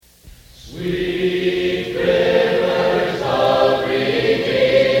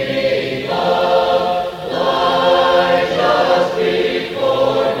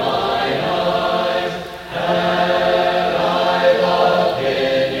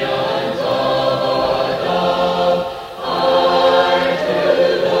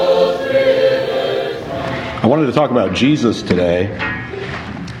I wanted to talk about Jesus today.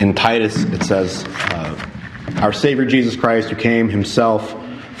 In Titus, it says, our Savior Jesus Christ, who came himself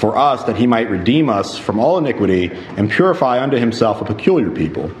for us, that he might redeem us from all iniquity and purify unto himself a peculiar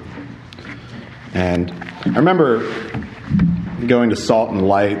people. And I remember going to Salt and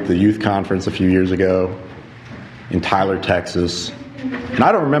Light, the youth conference a few years ago in Tyler, Texas. And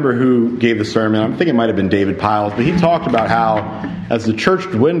I don't remember who gave the sermon. I think it might have been David Piles, but he talked about how as the church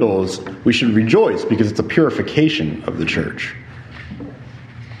dwindles, we should rejoice because it's a purification of the church.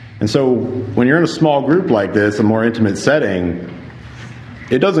 And so when you're in a small group like this, a more intimate setting,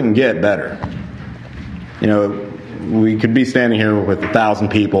 it doesn't get better. You know, we could be standing here with 1,000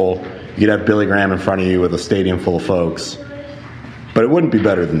 people. You could have Billy Graham in front of you with a stadium full of folks. But it wouldn't be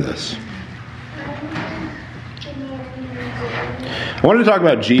better than this. I wanted to talk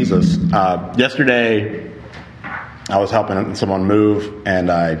about Jesus. Yesterday, I was helping someone move,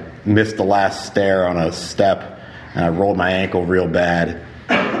 and I missed the last stair on a step, and I rolled my ankle real bad.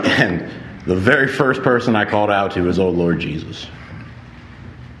 And the very first person I called out to was, "Oh, Lord Jesus."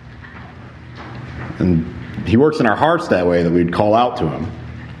 And he works in our hearts that way, that we'd call out to him.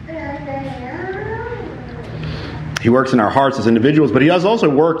 He works in our hearts as individuals, but he has also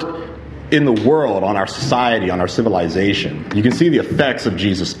worked in the world, on our society, on our civilization. You can see the effects of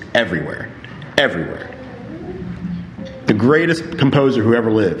Jesus everywhere. Everywhere. The greatest composer who ever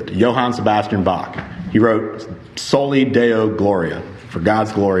lived, Johann Sebastian Bach, he wrote Soli Deo Gloria, for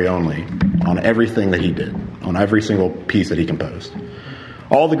God's glory only, on everything that he did, on every single piece that he composed.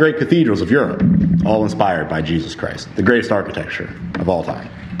 All the great cathedrals of Europe, all inspired by Jesus Christ, the greatest architecture of all time.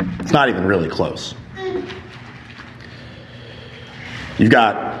 It's not even really close. You've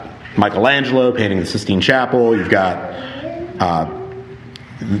got Michelangelo painting the Sistine Chapel. You've got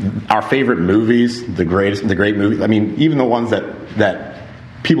our favorite movies, the great movies. I mean, even the ones that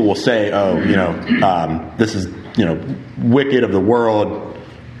people will say, "Oh, this is Wicked of the world."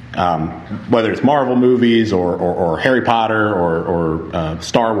 Whether it's Marvel movies or Harry Potter or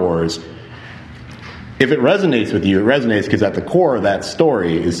Star Wars, if it resonates with you, it resonates because at the core of that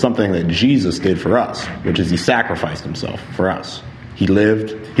story is something that Jesus did for us, which is he sacrificed himself for us. He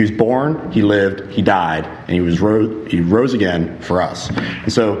lived, he was born, he lived, he died, and he rose again for us.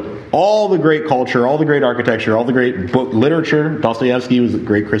 And so all the great culture, all the great architecture, all the great book literature, Dostoevsky was a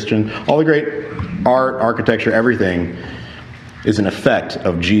great Christian, all the great art, architecture, everything is an effect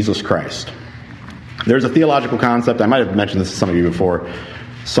of Jesus Christ. There's a theological concept, I might have mentioned this to some of you before.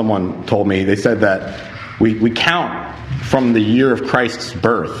 Someone told me, they said that we count from the year of Christ's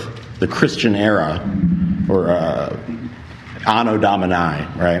birth, the Christian era, or Anno Domini,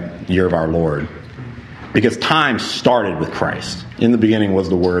 right? Year of our Lord. Because time started with Christ. In the beginning was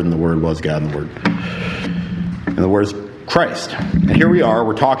the Word, and the Word was God, and the Word is Christ. And here we are,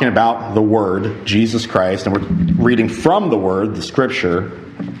 we're talking about the Word, Jesus Christ, and we're reading from the Word, the Scripture,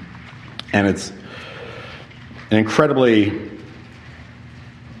 and it's an incredibly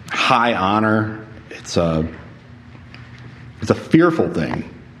high honor. It's a fearful thing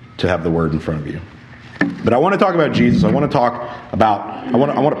to have the Word in front of you. But I want to talk about Jesus. I want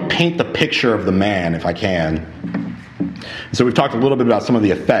to paint the picture of the man, if I can. So we've talked a little bit about some of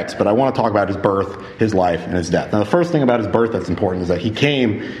the effects, but I want to talk about his birth, his life, and his death. Now, the first thing about his birth that's important is that he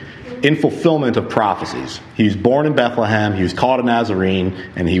came in fulfillment of prophecies. He was born in Bethlehem, he was called a Nazarene,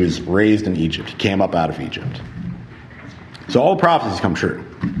 and he was raised in Egypt. He came up out of Egypt. So all the prophecies come true.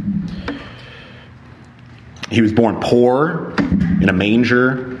 He was born poor, in a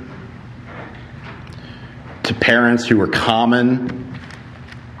manger, to parents who were common,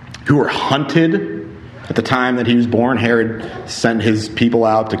 who were hunted. At the time that he was born, Herod sent his people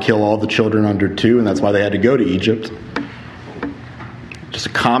out to kill all the children under 2, and that's why they had to go to Egypt. Just a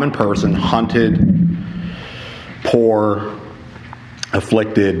common person, hunted, poor,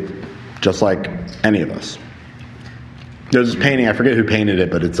 afflicted, just like any of us. There's this painting, I forget who painted it,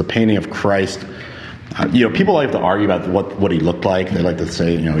 but it's a painting of Christ. People like to argue about what he looked like. They like to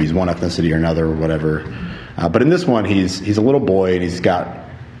say, he's one ethnicity or another or whatever. But in this one, he's a little boy, and he's got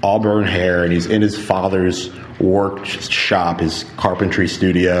auburn hair, and he's in his father's work shop, his carpentry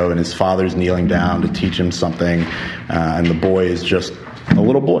studio, and his father's kneeling down to teach him something, and the boy is just a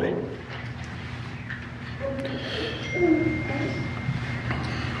little boy.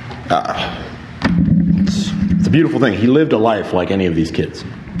 It's a beautiful thing. He lived a life like any of these kids.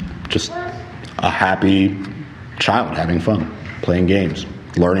 Just a happy child having fun, playing games,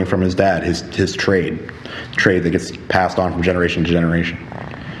 learning from his dad, his trade that gets passed on from generation to generation.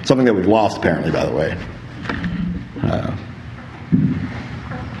 Something that we've lost, apparently, by the way.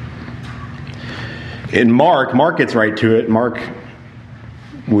 In Mark gets right to it.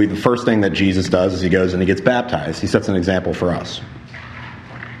 The first thing that Jesus does is he goes and he gets baptized. He sets an example for us.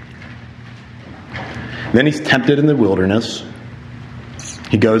 Then he's tempted in the wilderness.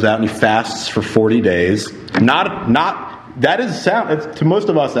 He goes out and he fasts for 40 days. To most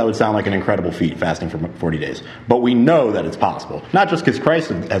of us that would sound like an incredible feat, fasting for 40 days. But we know that it's possible. Not just because Christ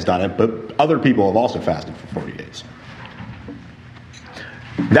has done it, but other people have also fasted for 40 days.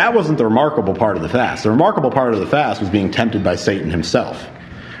 That wasn't the remarkable part of the fast. The remarkable part of the fast was being tempted by Satan himself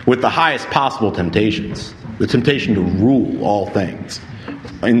with the highest possible temptations, the temptation to rule all things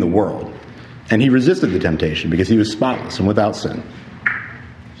in the world. And he resisted the temptation because he was spotless and without sin.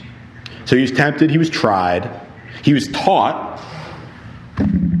 So he was tempted, he was tried, he was taught.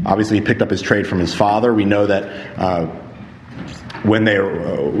 Obviously, he picked up his trade from his father. We know that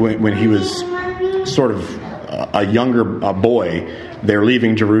when he was sort of a younger boy, they're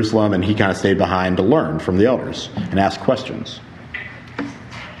leaving Jerusalem, and he kind of stayed behind to learn from the elders and ask questions.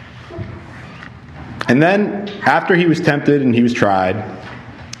 And then, after he was tempted and he was tried,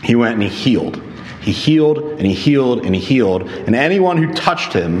 he went and he healed. He healed and he healed and he healed. And anyone who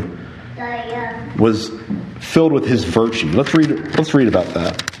touched him was filled with his virtue. Let's read about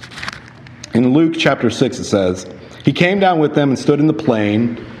that. In Luke chapter 6 it says, "He came down with them and stood in the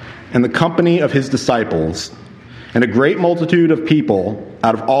plain, and the company of his disciples, and a great multitude of people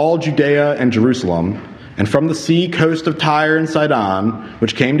out of all Judea and Jerusalem, and from the sea coast of Tyre and Sidon,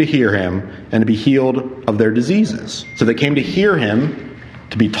 which came to hear him and to be healed of their diseases." So they came to hear him,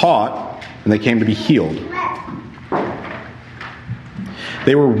 to be taught, and they came to be healed.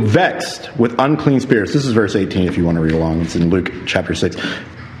 They were vexed with unclean spirits. This is verse 18 if you want to read along. It's in Luke chapter 6.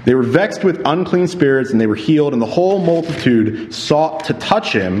 They were vexed with unclean spirits, and they were healed, and the whole multitude sought to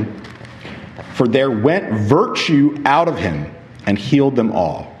touch him, for there went virtue out of him and healed them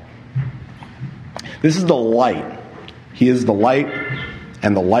all. This is the light. He is the light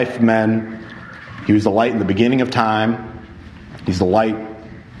and the life of men. He was the light in the beginning of time. He's the light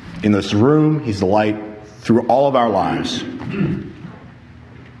in this room. He's the light through all of our lives.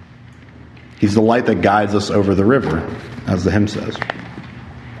 He's the light that guides us over the river, as the hymn says.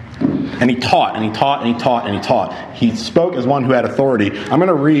 And he taught, and he taught, and he taught, and he taught. He spoke as one who had authority. I'm going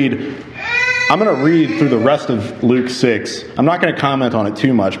to read through the rest of Luke 6. I'm not going to comment on it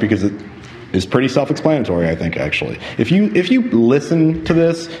too much because it is pretty self-explanatory, I think, actually. If you listen to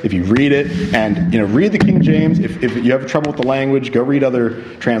this, if you read it, and read the King James, if you have trouble with the language, go read other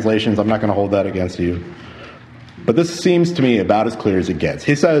translations. I'm not going to hold that against you. But this seems to me about as clear as it gets.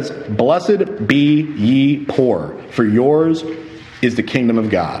 He says, "Blessed be ye poor, for yours is the kingdom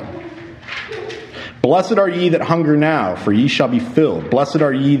of God. Blessed are ye that hunger now, for ye shall be filled. Blessed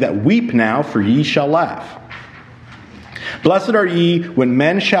are ye that weep now, for ye shall laugh. Blessed are ye when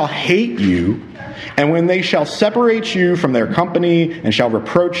men shall hate you, and when they shall separate you from their company, and shall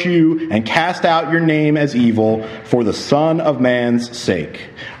reproach you, and cast out your name as evil, for the Son of Man's sake.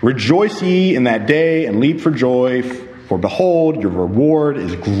 Rejoice ye in that day, and leap for joy, for behold, your reward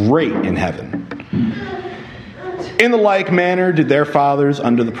is great in heaven. In the like manner did their fathers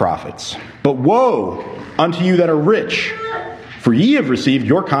unto the prophets. But woe unto you that are rich, for ye have received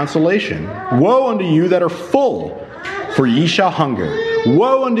your consolation. Woe unto you that are full, for ye shall hunger.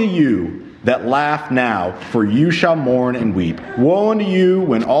 Woe unto you that laugh now, for you shall mourn and weep. Woe unto you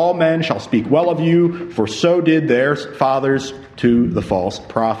when all men shall speak well of you, for so did their fathers to the false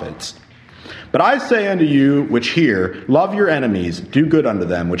prophets. But I say unto you which hear, love your enemies, do good unto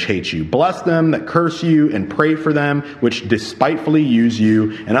them which hate you. Bless them that curse you, and pray for them which despitefully use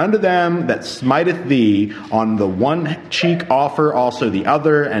you. And unto them that smiteth thee on the one cheek offer also the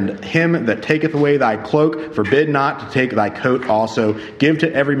other. And him that taketh away thy cloak forbid not to take thy coat also. Give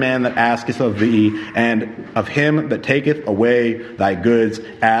to every man that asketh of thee, and of him that taketh away thy goods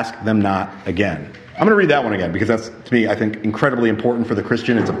ask them not again. I'm going to read that one again because that's, to me, I think, incredibly important for the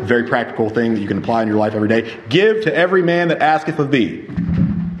Christian. It's a very practical thing that you can apply in your life every day. Give to every man that asketh of thee,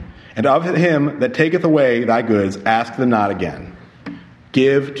 and of him that taketh away thy goods ask them not again.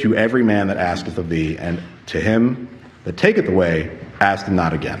 Give to every man that asketh of thee, and to him that taketh away ask them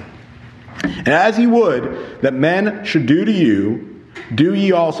not again. And as ye would that men should do to you, do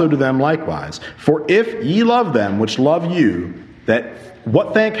ye also to them likewise. For if ye love them which love you, that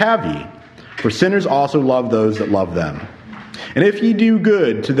what thank have ye? For sinners also love those that love them. And if ye do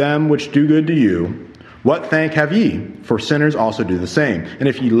good to them which do good to you, what thank have ye? For sinners also do the same. And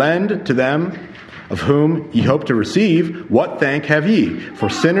if ye lend to them Of whom ye hope to receive, what thank have ye? For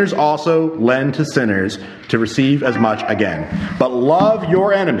sinners also lend to sinners to receive as much again. But love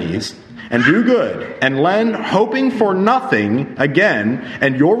your enemies, and do good, and lend, hoping for nothing again,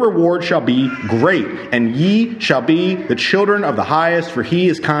 and your reward shall be great, and ye shall be the children of the highest, for he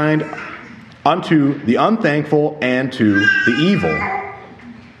is kind unto the unthankful and to the evil.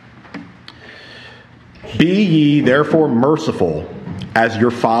 Be ye therefore merciful, as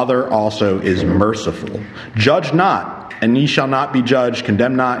your Father also is merciful. Judge not, and ye shall not be judged.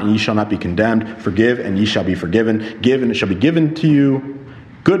 Condemn not, and ye shall not be condemned. Forgive, and ye shall be forgiven. Give, and it shall be given to you.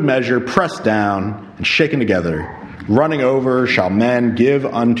 Good measure, pressed down, and shaken together. Running over shall men give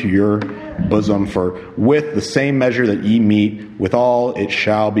unto your bosom. For with the same measure that ye meet, withal it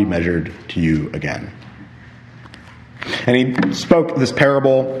shall be measured to you again. And he spoke this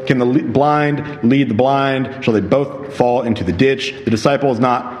parable, can the blind lead the blind? Shall they both fall into the ditch? The disciple is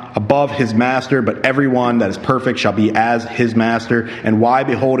not above his master, but everyone that is perfect shall be as his master. And why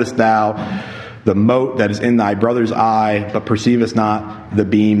beholdest thou the mote that is in thy brother's eye, but perceivest not the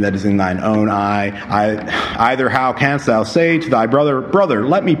beam that is in thine own eye? Either how canst thou say to thy brother, Brother,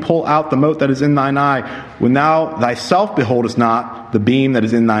 let me pull out the mote that is in thine eye, when thou thyself beholdest not the beam that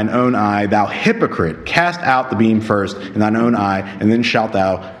is in thine own eye? Thou hypocrite, cast out the beam first in thine own eye, and then shalt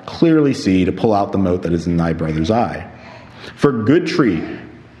thou clearly see to pull out the mote that is in thy brother's eye. For good tree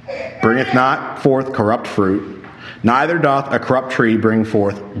bringeth not forth corrupt fruit, neither doth a corrupt tree bring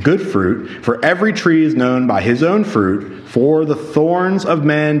forth good fruit. For every tree is known by his own fruit. For the thorns of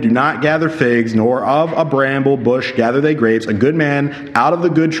men do not gather figs, nor of a bramble bush gather they grapes. A good man out of the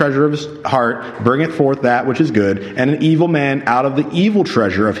good treasure of his heart bringeth forth that which is good, and an evil man out of the evil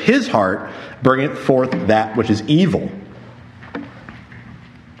treasure of his heart bringeth forth that which is evil.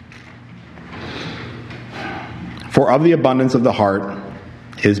 For of the abundance of the heart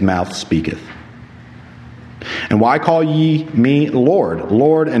his mouth speaketh. And why call ye me Lord,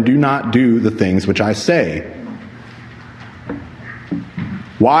 Lord, and do not do the things which I say?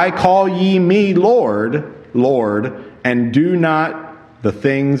 Why call ye me Lord, Lord, and do not the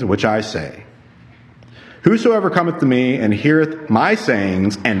things which I say? Whosoever cometh to me and heareth my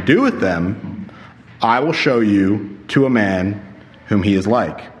sayings and doeth them, I will show you to a man whom he is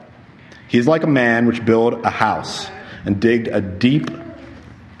like. He is like a man which built a house and dug deep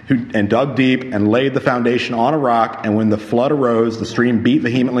and laid the foundation on a rock. And when the flood arose, the stream beat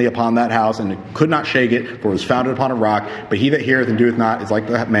vehemently upon that house, and it could not shake it, for it was founded upon a rock. But he that heareth and doeth not is like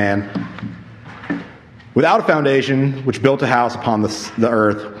that man without a foundation, which built a house upon the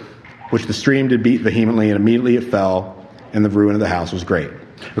earth, which the stream did beat vehemently, and immediately it fell, and the ruin of the house was great.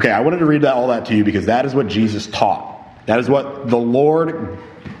 Okay, I wanted to read all that to you because that is what Jesus taught. That is what the Lord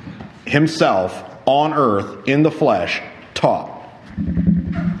himself on earth in the flesh taught.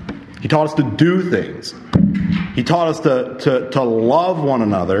 He taught us to do things. He taught us to love one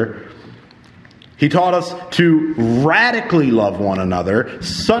another. He taught us to radically love one another,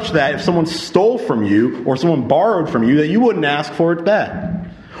 such that if someone stole from you or someone borrowed from you, that you wouldn't ask for it back.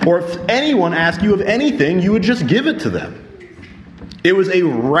 Or if anyone asked you of anything, you would just give it to them. It was a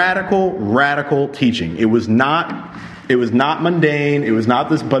radical teaching. It was not mundane. It was not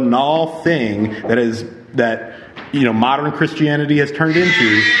this banal thing that modern Christianity has turned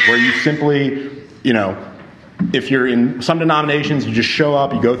into, where you simply, if you're in some denominations, you just show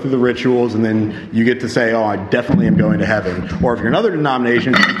up, you go through the rituals, and then you get to say, oh, I definitely am going to heaven. Or if you're in other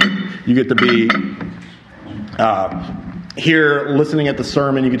denominations, you get to be here listening at the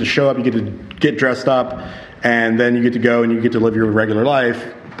sermon, you get to show up, you get to get dressed up, and then you get to go and you get to live your regular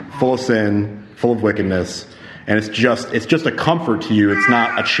life, full of sin, full of wickedness, and it's just a comfort to you. It's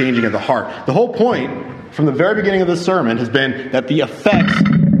not a changing of the heart. The whole point from the very beginning of this sermon has been that the effects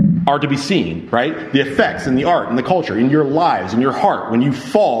are to be seen, right? The effects in the art, in the culture, in your lives, in your heart. When you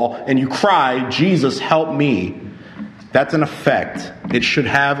fall and you cry, Jesus, help me, that's an effect. It should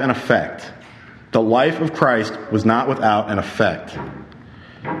have an effect. The life of Christ was not without an effect.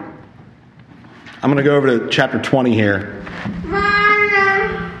 I'm going to go over to chapter 20 here.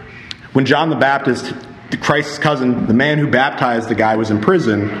 When John the Baptist, Christ's cousin, the man who baptized the guy, was in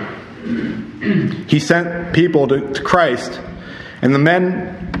prison, he sent people to Christ, and the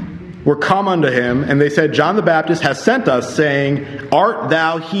men were come unto him, and they said, John the Baptist has sent us, saying, Art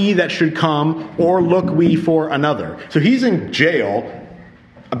thou he that should come, or look we for another? So he's in jail,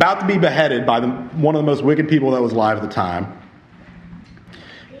 about to be beheaded by one of the most wicked people that was alive at the time.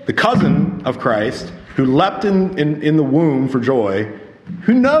 The cousin of Christ, who leapt in the womb for joy,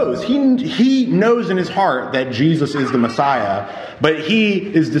 who knows? He knows in his heart that Jesus is the Messiah, but he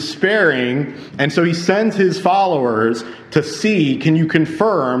is despairing, and so he sends his followers to see, can you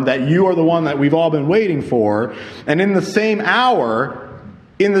confirm that you are the one that we've all been waiting for? And in the same hour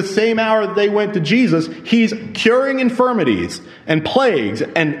that they went to Jesus, he's curing infirmities and plagues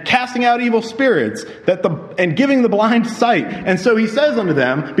and casting out evil spirits and giving the blind sight. And so he says unto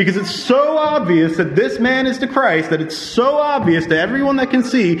them, because it's so obvious that this man is the Christ, that it's so obvious to everyone that can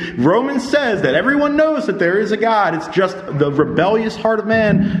see, Romans says that everyone knows that there is a God. It's just the rebellious heart of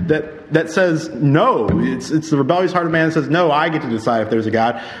man that says no. It's the rebellious heart of man that says, no, I get to decide if there's a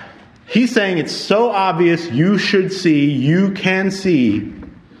God. He's saying it's so obvious, you should see, you can see.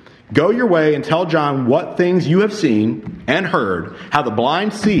 Go your way and tell John what things you have seen and heard, how the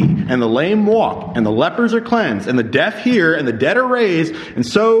blind see, and the lame walk, and the lepers are cleansed, and the deaf hear, and the dead are raised, and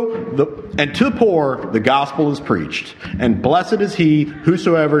to the poor the gospel is preached. And blessed is he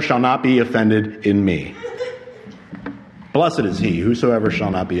whosoever shall not be offended in me. Blessed is he whosoever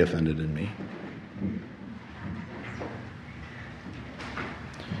shall not be offended in me.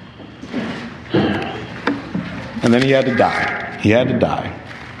 And then he had to die. He had to die.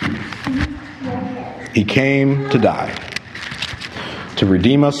 He came to die, to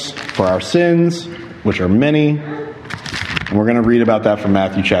redeem us for our sins, which are many. And we're going to read about that from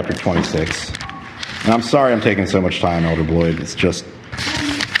Matthew chapter 26. And I'm sorry I'm taking so much time, Elder Bloyd. It's just,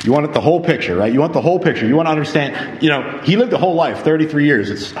 you want the whole picture, right? You want the whole picture. You want to understand, he lived a whole life, 33 years.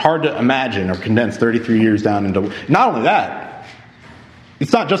 It's hard to imagine or condense 33 years down into, not only that,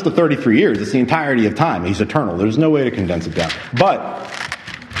 it's not just the 33 years, it's the entirety of time. He's eternal. There's no way to condense it down. But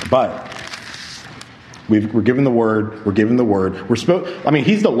we're given the word. We're given the word.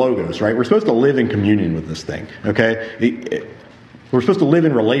 He's the Logos, right? We're supposed to live in communion with this thing, okay? We're supposed to live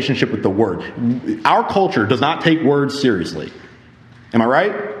in relationship with the word. Our culture does not take words seriously. Am I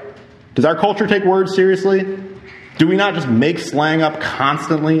right? Does our culture take words seriously? Do we not just make slang up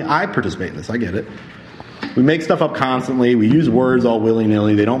constantly? I participate in this. I get it. We make stuff up constantly. We use words all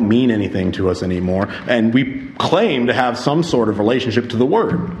willy-nilly. They don't mean anything to us anymore. And we claim to have some sort of relationship to the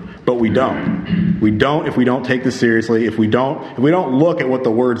word. But we don't. We don't if we don't take this seriously. If we don't look at what the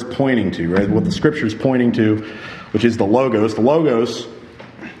word's pointing to, right? What the scripture's pointing to, which is the Logos. The Logos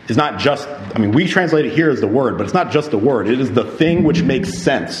is not just, we translate it here as the word, but it's not just the word. It is the thing which makes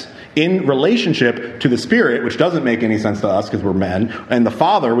sense in relationship to the Spirit, which doesn't make any sense to us because we're men, and the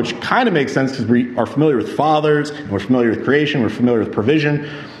Father, which kind of makes sense because we are familiar with fathers, and we're familiar with creation, we're familiar with provision.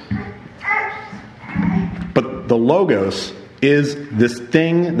 But the Logos is this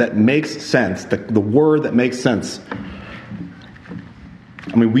thing that makes sense, the word that makes sense.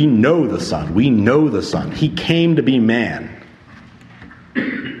 We know the Son. We know the Son. He came to be man.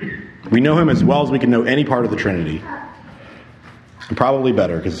 We know him as well as we can know any part of the Trinity. And probably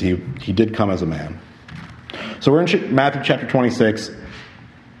better, because he did come as a man. So we're in Matthew chapter 26.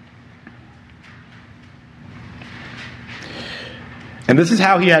 And this is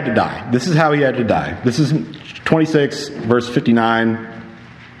how he had to die. This is 26, verse 59.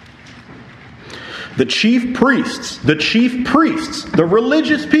 The chief priests, the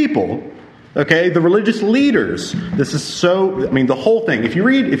religious people, okay, the religious leaders. This is so, the whole thing. If you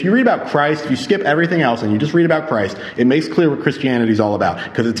read about Christ, if you skip everything else and you just read about Christ, it makes clear what Christianity is all about.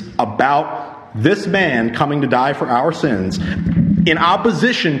 Because it's about this man coming to die for our sins in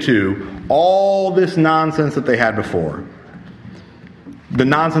opposition to all this nonsense that they had before. The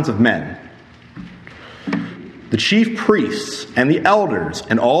nonsense of men. The chief priests and the elders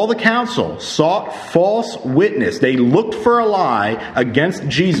and all the council sought false witness. They looked for a lie against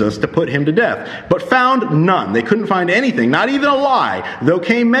Jesus to put him to death, but found none. They couldn't find anything, not even a lie. Though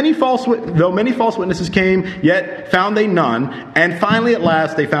many false witnesses came, yet found they none. And finally, at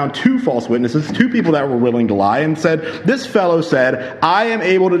last, they found two false witnesses, two people that were willing to lie, and said, "This fellow said, I am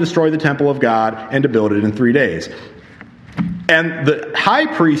able to destroy the temple of God and to build it in 3 days." And the high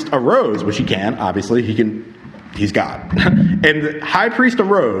priest arose, which he can, obviously, he's God. And the high priest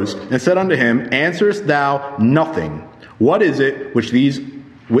arose and said unto him, "Answerest thou nothing? What is it which these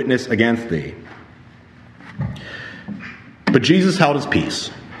witness against thee?" But Jesus held his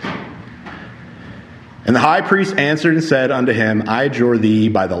peace. And the high priest answered and said unto him, "I adjure thee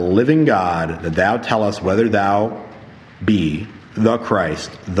by the living God, that thou tell us whether thou be the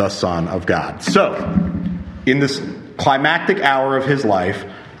Christ, the Son of God." So, in this climactic hour of his life,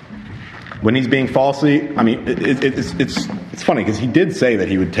 when he's being falsely, it's funny because he did say that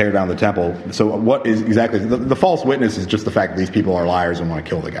he would tear down the temple. So what is exactly, the false witness is just the fact that these people are liars and want to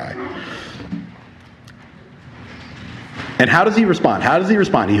kill the guy. And how does he respond?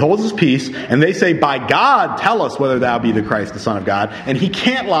 He holds his peace, and they say, by God, tell us whether thou be the Christ, the Son of God. And he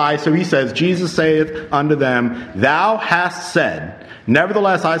can't lie, so he says, Jesus saith unto them, thou hast said,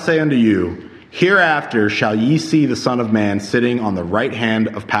 nevertheless I say unto you, hereafter shall ye see the Son of Man sitting on the right hand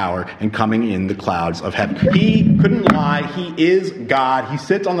of power and coming in the clouds of heaven. He couldn't lie. He is God. He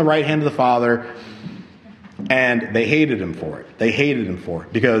sits on the right hand of the Father, and they hated him for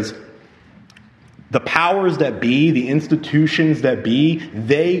it. Because the powers that be, the institutions that be,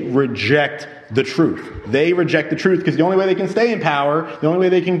 they reject the truth. They reject the truth because the only way they can stay in power, the only way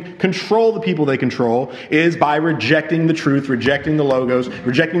they can control the people they control is by rejecting the truth, rejecting the logos,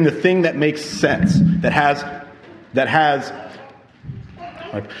 rejecting the thing that makes sense, that has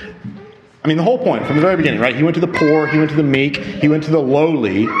the whole point from the very beginning, right? He went to the poor, he went to the meek, he went to the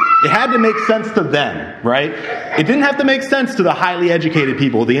lowly. It had to make sense to them, right? It didn't have to make sense to the highly educated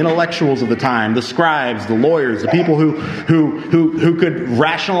people, the intellectuals of the time, the scribes, the lawyers, the people who could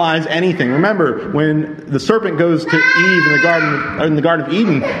rationalize anything. Remember, when the serpent goes to Eve in the Garden of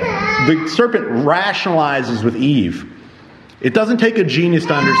Eden, the serpent rationalizes with Eve. It doesn't take a genius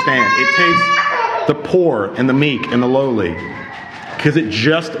to understand. It takes the poor and the meek and the lowly, because it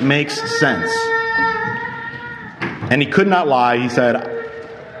just makes sense. And he could not lie. He said,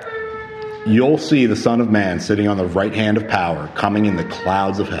 you'll see the Son of Man sitting on the right hand of power, coming in the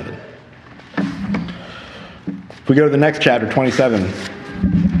clouds of heaven. If we go to the next chapter, 27.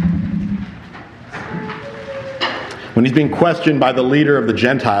 When he's being questioned by the leader of the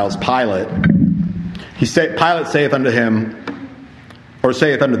Gentiles, Pilate, Pilate saith unto him, or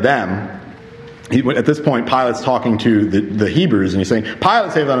saith unto them, at this point, Pilate's talking to the Hebrews, and he's saying,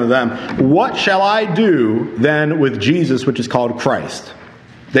 Pilate saith unto them, what shall I do then with Jesus, which is called Christ?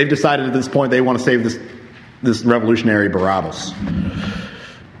 They've decided at this point they want to save this revolutionary Barabbas,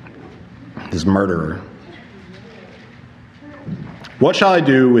 this murderer. What shall I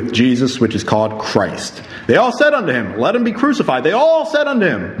do with Jesus, which is called Christ? They all said unto him, let him be crucified. They all said unto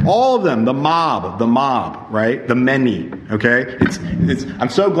him, all of them, the mob, right? The many, okay? I'm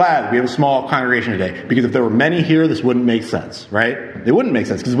so glad we have a small congregation today, because if there were many here, this wouldn't make sense, right? It wouldn't make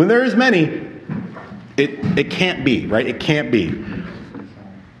sense, because when there is many, it can't be, right? It can't be.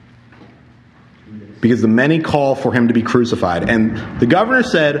 Because the many call for him to be crucified. And the governor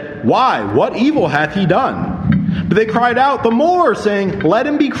said, why? What evil hath he done? But they cried out the more, saying, let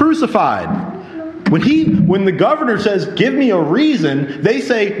him be crucified. When the governor says, give me a reason, they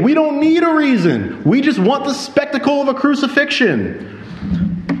say, we don't need a reason. We just want the spectacle of a crucifixion.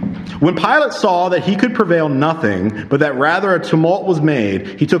 When Pilate saw that he could prevail nothing, but that rather a tumult was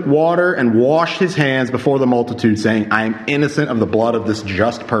made, he took water and washed his hands before the multitude, saying, I am innocent of the blood of this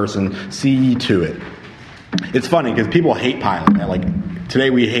just person. See ye to it. It's funny because people hate Pilate. Like, today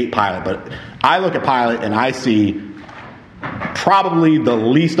we hate Pilate, but I look at Pilate and I see probably the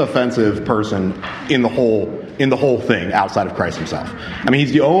least offensive person in the whole thing outside of Christ himself. I mean,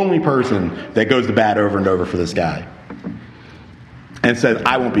 he's the only person that goes to bat over and over for this guy. And said,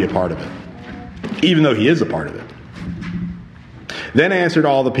 I won't be a part of it, even though he is a part of it. Then answered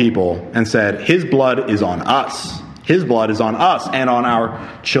all the people and said, his blood is on us. His blood is on us and on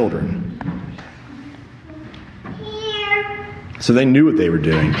our children. So they knew what they were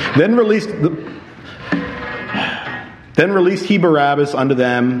doing. Then released he Barabbas unto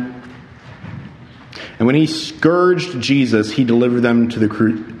them. And when he scourged Jesus, he delivered them to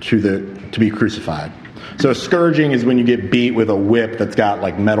be crucified. So scourging is when you get beat with a whip that's got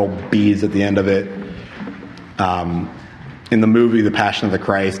like metal beads at the end of it. In the movie The Passion of the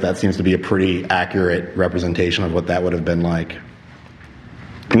Christ, that seems to be a pretty accurate representation of what that would have been like.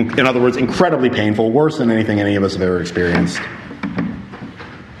 In other words, incredibly painful, worse than anything any of us have ever experienced.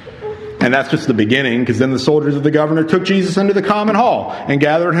 And that's just the beginning, because then the soldiers of the governor took Jesus into the common hall and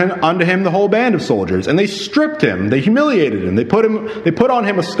gathered unto him the whole band of soldiers. And they stripped him. They humiliated him. They put on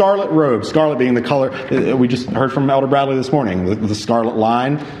him a scarlet robe, scarlet being the color. We just heard from Elder Bradley this morning, the scarlet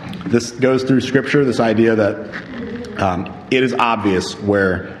line. This goes through Scripture, this idea that it is obvious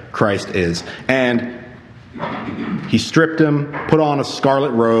where Christ is. And he stripped him, put on a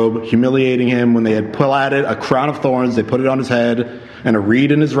scarlet robe, humiliating him. When they had platted a crown of thorns, they put it on his head and a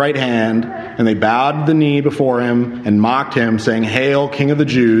reed in his right hand, and they bowed the knee before him and mocked him, saying, Hail, King of the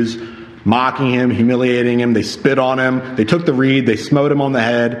Jews, mocking him, humiliating him. They spit on him. They took the reed, they smote him on the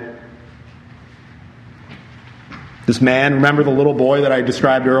head. This man, remember the little boy that I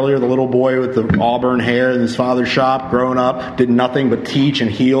described earlier, the little boy with the auburn hair in his father's shop, growing up, did nothing but teach and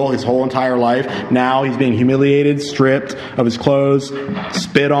heal his whole entire life. Now he's being humiliated, stripped of his clothes,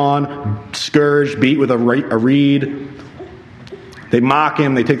 spit on, scourged, beat with a reed. They mock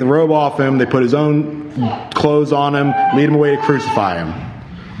him. They take the robe off him. They put his own clothes on him, lead him away to crucify him.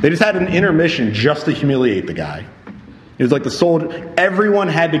 They just had an intermission just to humiliate the guy. It was like the soldier. Everyone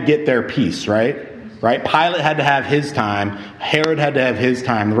had to get their piece, right? Pilate had to have his time. Herod had to have his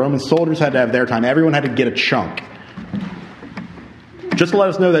time. The Roman soldiers had to have their time. Everyone had to get a chunk. Just to let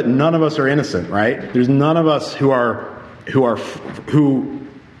us know that none of us are innocent, right? There's none of us who are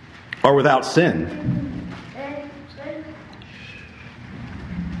without sin.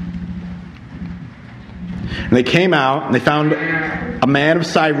 And they came out and they found a man of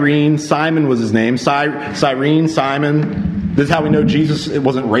Cyrene. Simon was his name. Cyrene, Simon. This is how we know Jesus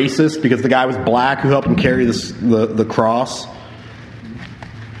wasn't racist, because the guy was black who helped him carry the cross.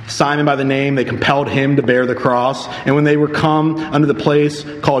 Simon by the name, they compelled him to bear the cross. And when they were come unto the place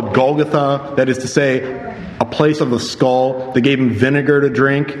called Golgotha, that is to say, a place of the skull, they gave him vinegar to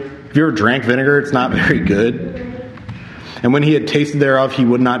drink. Have you ever drank vinegar? It's not very good. And when he had tasted thereof, he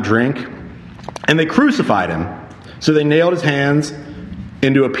would not drink. And they crucified him. So they nailed his hands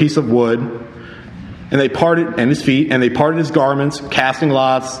into a piece of wood, and they parted, and his feet, and they parted his garments, casting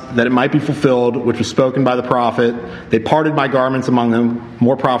lots, that it might be fulfilled, which was spoken by the prophet. They parted my garments among them,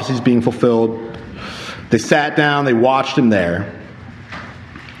 more prophecies being fulfilled. They sat down, they watched him there.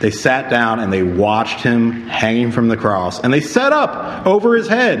 They sat down and they watched him hanging from the cross. And they set up over his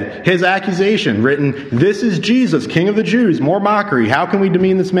head his accusation, written, "This is Jesus, King of the Jews." More mockery. How can we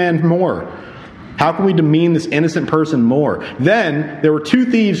demean this man more? How can we demean this innocent person more? Then there were 2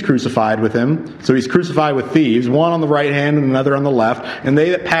 thieves crucified with him. So he's crucified with thieves, one on the right hand and another on the left. And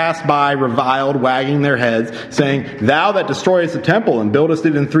they that passed by reviled, wagging their heads, saying, "Thou that destroyest the temple and buildest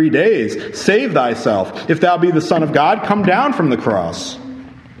it in 3 days, save thyself. If thou be the Son of God, come down from the cross."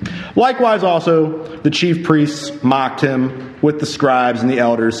 Likewise also the chief priests mocked him with the scribes and the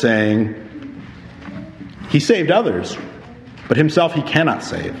elders, saying, "He saved others, but himself he cannot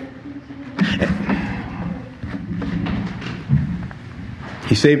save."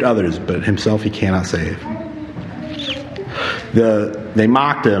 He saved others, but himself he cannot save. They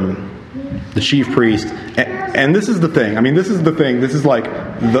mocked him, the chief priest. And this is the thing. I mean, this is the thing. This is like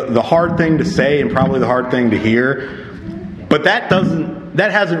the hard thing to say and probably the hard thing to hear. But that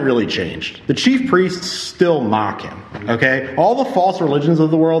hasn't really changed. The chief priests still mock him. Okay? All the false religions of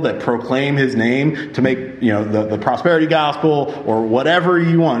the world that proclaim his name to make, the prosperity gospel or whatever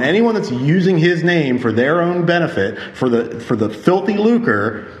you want. Anyone that's using his name for their own benefit, for the filthy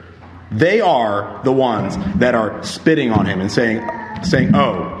lucre, they are the ones that are spitting on him and saying,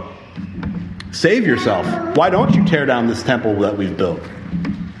 "Oh, save yourself. Why don't you tear down this temple that we've built?"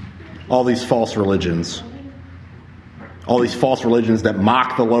 All these false religions. All these false religions that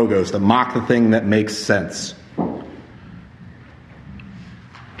mock the logos, that mock the thing that makes sense.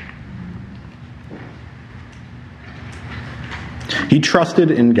 He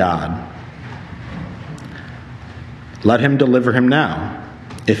trusted in God. Let him deliver him now,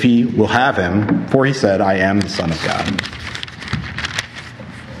 if he will have him, for he said, "I am the Son of God."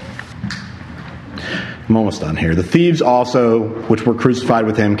 I'm almost done here. The thieves also, which were crucified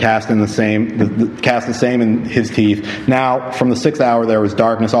with him, cast the same in his teeth. Now, from the 6th hour there was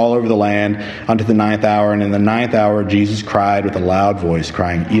darkness all over the land unto the 9th hour. And in the 9th hour Jesus cried with a loud voice,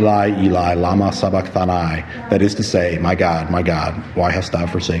 crying, "Eli, Eli, lama sabachthani?" That is to say, my God, why hast thou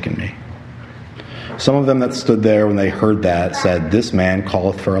forsaken me?" Some of them that stood there when they heard that said, "This man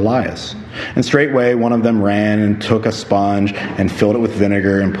calleth for Elias." And straightway one of them ran and took a sponge and filled it with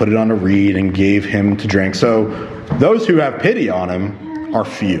vinegar and put it on a reed and gave him to drink. So those who have pity on him are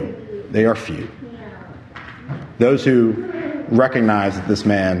few. They are few. Those who recognize that this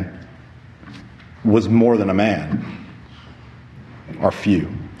man was more than a man are few.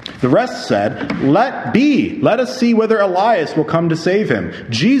 The rest said, "Let be. Let us see whether Elias will come to save him."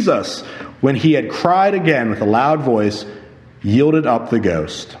 Jesus, when he had cried again with a loud voice, yielded up the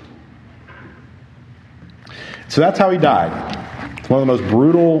ghost. So that's how he died. It's one of the most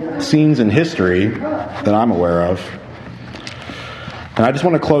brutal scenes in history that I'm aware of. And I just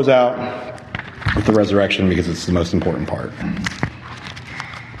want to close out with the resurrection because it's the most important part.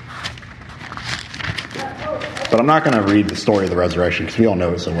 But I'm not going to read the story of the resurrection because we all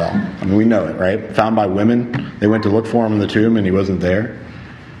know it so well. I mean, we know it, right? Found by women. They went to look for him in the tomb and he wasn't there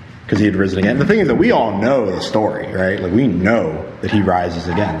because he had risen again. The thing is that we all know the story, right? Like, we know that he rises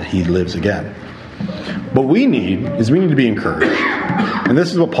again, that he lives again. What we need to be encouraged. And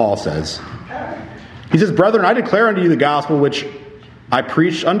this is what Paul says. He says, "Brethren, I declare unto you the gospel which I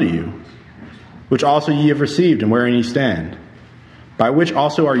preached unto you, which also ye have received, and wherein ye stand, by which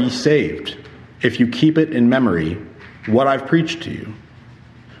also are ye saved, if you keep it in memory what I've preached to you,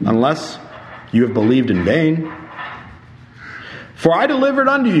 unless you have believed in vain. For I delivered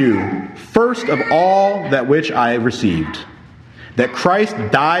unto you first of all that which I received, that Christ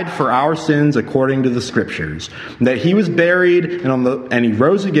died for our sins according to the Scriptures, that he was buried, and he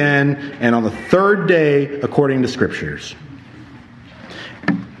rose again, and on the third day according to Scriptures.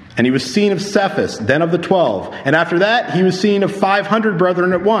 And he was seen of Cephas, then of the 12. And after that he was seen of 500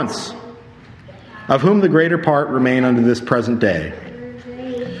 brethren at once, of whom the greater part remain unto this present day.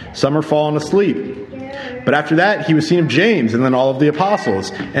 Some are fallen asleep. But after that he was seen of James, and then all of the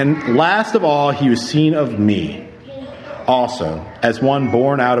apostles. And last of all he was seen of me, also, as one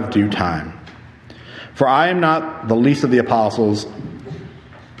born out of due time. For I am not the least of the apostles.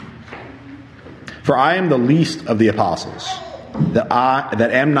 For I am the least of the apostles, that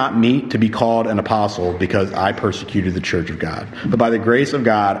am not meet to be called an apostle, because I persecuted the church of God. But by the grace of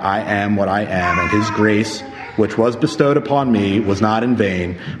God I am what I am, and his grace which was bestowed upon me was not in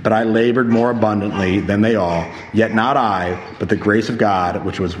vain, but I labored more abundantly than they all, yet not I, but the grace of God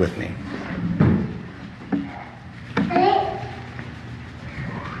which was with me.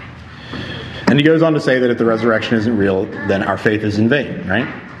 And he goes on to say that if the resurrection isn't real, then our faith is in vain, right?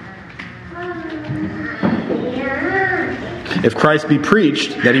 If Christ be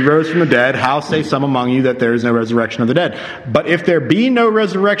preached that he rose from the dead, how say some among you that there is no resurrection of the dead? But if there be no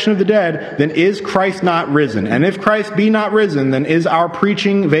resurrection of the dead, then is Christ not risen? And if Christ be not risen, then is our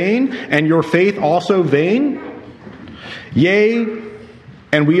preaching vain, and your faith also vain? Yea,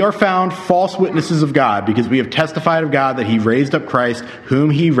 and we are found false witnesses of God, because we have testified of God that he raised up Christ,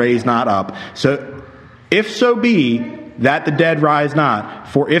 whom he raised not up. So, if so be that the dead rise not,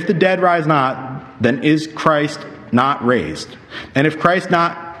 for if the dead rise not, then is Christ not raised. And if Christ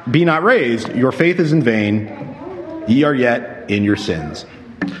be not raised, your faith is in vain, ye are yet in your sins.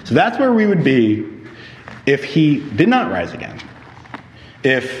 So that's where we would be if he did not rise again.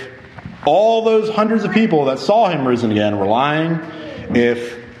 If all those hundreds of people that saw him risen again were lying,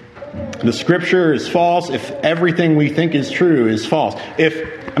 if the scripture is false, if everything we think is true is false,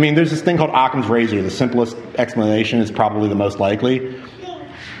 there's this thing called Occam's razor. The simplest explanation is probably the most likely.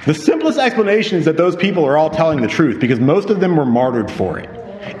 The simplest explanation is that those people are all telling the truth, because most of them were martyred for it.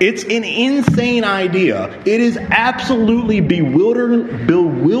 It's an insane idea. It is absolutely bewilderingly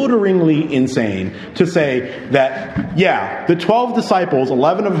insane to say that, the 12 disciples,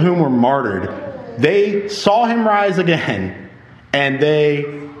 11 of whom were martyred, they saw him rise again, and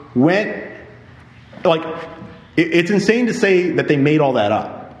they went, it's insane to say that they made all that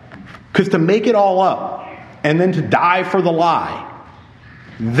up. Because to make it all up, and then to die for the lie,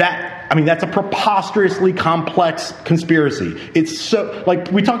 that's a preposterously complex conspiracy. It's so,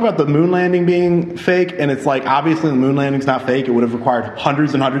 we talk about the moon landing being fake, and it's obviously the moon landing's not fake. It would have required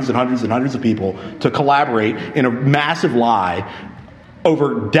hundreds and hundreds and hundreds and hundreds of people to collaborate in a massive lie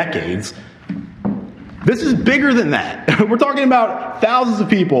over decades. This is bigger than that. We're talking about thousands of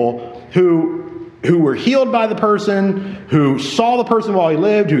people who were healed by the person, who saw the person while he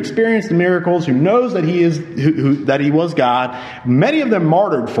lived, who experienced the miracles, who knows that that he was God. Many of them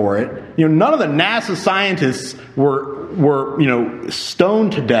martyred for it. None of the NASA scientists were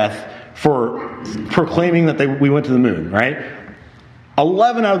stoned to death for proclaiming that we went to the moon, right?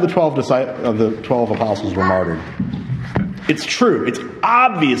 11 out of the 12 apostles were martyred. It's true. It's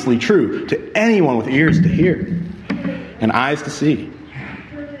obviously true to anyone with ears to hear and eyes to see.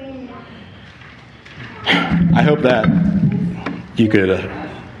 I hope that you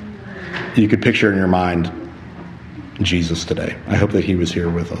could picture in your mind Jesus today. I hope that he was here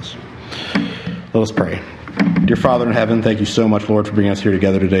with us. Let us pray. Dear Father in heaven, thank you so much, Lord, for bringing us here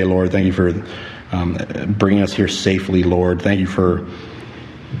together today, Lord. Thank you for bringing us here safely, Lord. Thank you for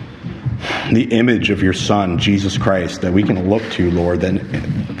the image of your Son, Jesus Christ, that we can look to, Lord,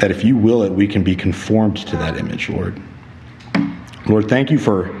 that if you will it, we can be conformed to that image, Lord. Lord, thank you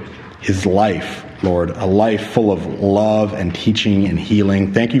for his life, Lord, a life full of love and teaching and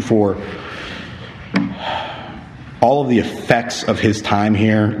healing. Thank you for all of the effects of his time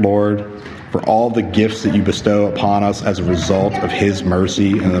here, Lord, for all the gifts that you bestow upon us as a result of his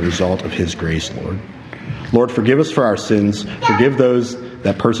mercy and the result of his grace, Lord. Lord, forgive us for our sins. Forgive those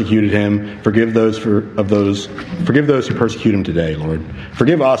that persecuted him. Forgive those who persecute him today, Lord.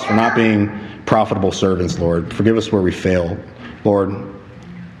 Forgive us for not being profitable servants, Lord. Forgive us where we fail, Lord.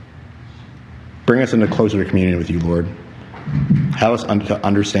 Bring us into closer communion with you, Lord. Help us to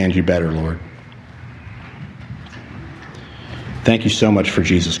understand you better, Lord. Thank you so much for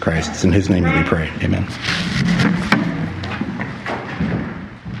Jesus Christ. It's in his name that we pray. Amen.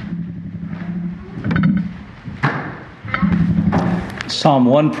 Psalm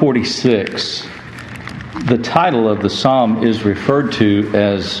 146. The title of the psalm is referred to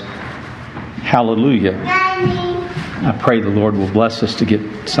as Hallelujah. I pray the Lord will bless us to get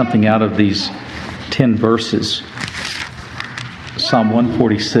something out of these 10 verses. Psalm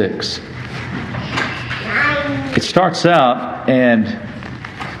 146. It starts out and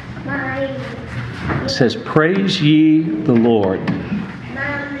it says, "Praise ye the Lord.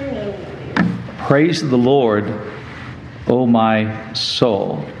 Praise the Lord, O my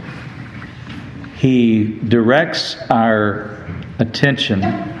soul." He directs our attention,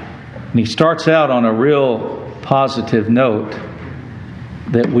 and he starts out on a real positive note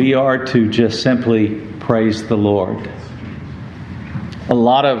that we are to just simply praise the Lord. A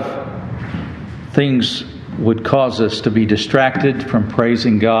lot of things would cause us to be distracted from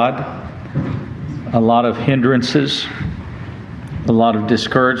praising God. A lot of hindrances, a lot of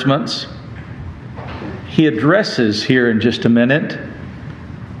discouragements. He addresses here in just a minute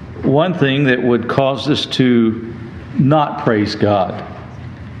one thing that would cause us to not praise God.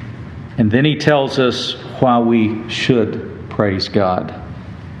 And then he tells us why we should praise God.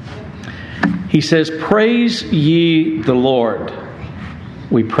 He says, "Praise ye the Lord."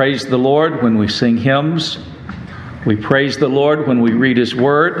 We praise the Lord when we sing hymns. We praise the Lord when we read his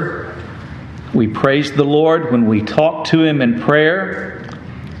word. We praise the Lord when we talk to him in prayer.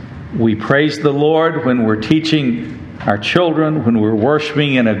 We praise the Lord when we're teaching our children, when we're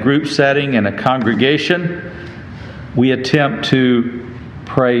worshiping in a group setting, in a congregation. We attempt to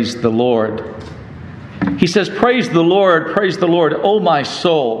praise the Lord. He says, praise the Lord, O my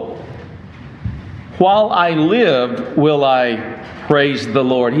soul. While I live, will I praise the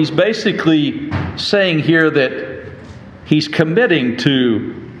Lord. He's basically saying here that he's committing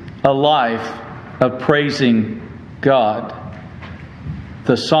to a life of praising God.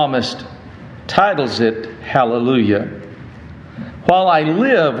 The psalmist titles it, Hallelujah. While I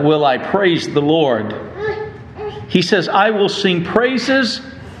live, will I praise the Lord. He says, I will sing praises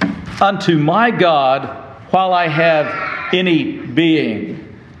unto my God while I have any being.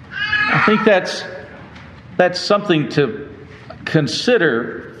 I think that's something to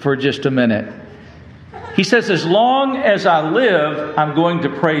consider for just a minute. He says, as long as I live, I'm going to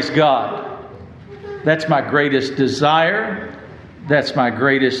praise God. That's my greatest desire. That's my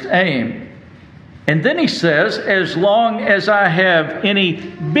greatest aim. And then he says, as long as I have any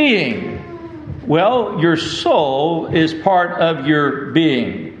being. Well, your soul is part of your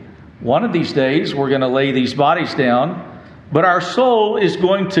being. One of these days, we're going to lay these bodies down, but our soul is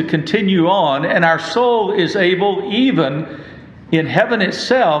going to continue on, and our soul is able, even in heaven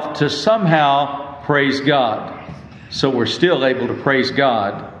itself, to somehow praise God. So we're still able to praise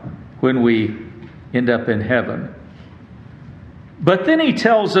God when we end up in heaven. But then he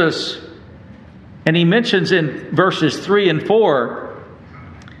tells us, and he mentions in verses 3 and 4,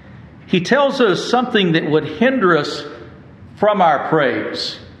 he tells us something that would hinder us from our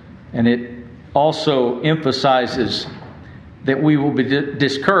praise. And it also emphasizes that we will be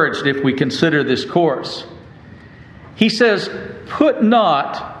discouraged if we consider this course. He says, put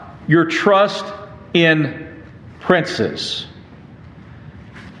not your trust in princes.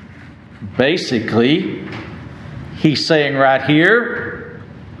 Basically, he's saying right here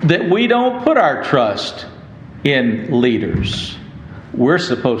that we don't put our trust in leaders. We're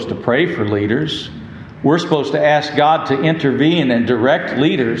supposed to pray for leaders. We're supposed to ask God to intervene and direct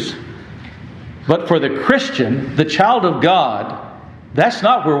leaders. But for the Christian, the child of God, that's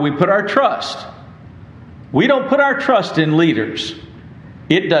not where we put our trust. We don't put our trust in leaders.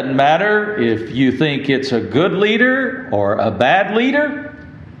 It doesn't matter if you think it's a good leader or a bad leader.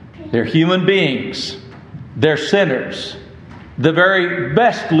 They're human beings. They're sinners. The very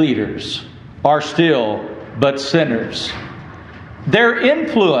best leaders are still but sinners. Their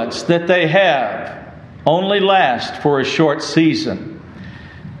influence that they have only lasts for a short season.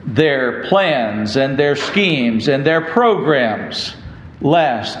 Their plans and their schemes and their programs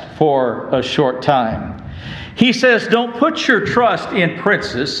last for a short time. He says, don't put your trust in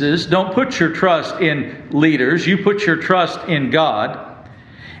princesses. Don't put your trust in leaders. You put your trust in God.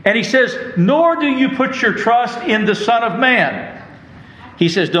 And he says, nor do you put your trust in the Son of Man. He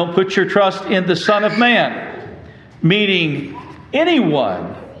says, don't put your trust in the Son of Man. Meaning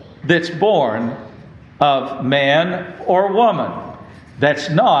anyone that's born of man or woman. That's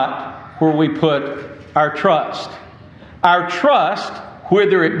not where we put our trust. Our trust,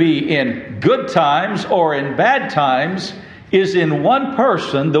 whether it be in good times or in bad times, is in one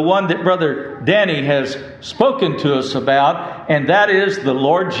person, the one that Brother Danny has spoken to us about, and that is the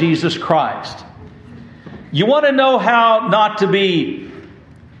Lord Jesus Christ. You want to know how not to be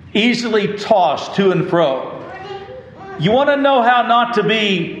easily tossed to and fro. You want to know how not to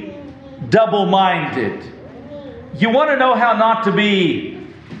be double-minded. You want to know how not to be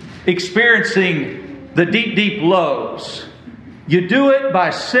experiencing the deep, deep lows. You do it by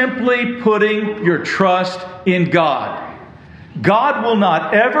simply putting your trust in God. God will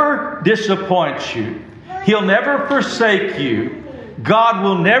not ever disappoint you. He'll never forsake you. God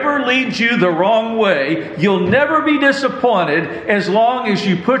will never lead you the wrong way. You'll never be disappointed as long as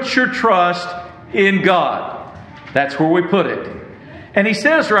you put your trust in God. That's where we put it. And he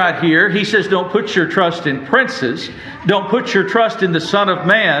says right here, he says, don't put your trust in princes. Don't put your trust in the Son of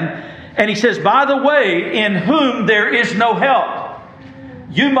Man. And he says, by the way, in whom there is no help.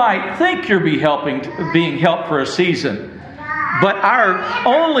 You might think you're being helped for a season, but our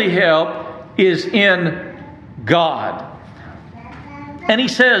only help is in God. And he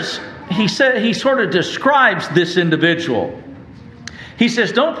sort of describes this individual. He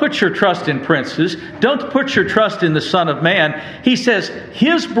says, don't put your trust in princes. Don't put your trust in the Son of Man. He says,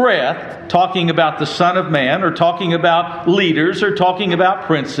 his breath, talking about the Son of Man, or talking about leaders, or talking about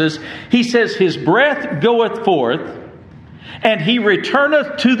princes, he says, his breath goeth forth, and he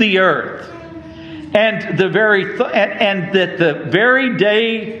returneth to the earth. And that the very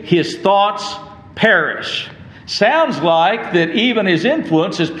day his thoughts perish. Sounds like that even his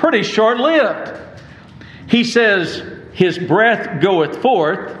influence is pretty short-lived. He says, his breath goeth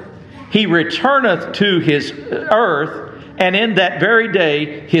forth, he returneth to his earth, and in that very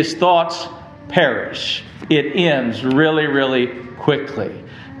day his thoughts perish. It ends really, really quickly.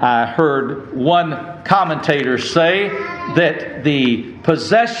 I heard one commentator say that the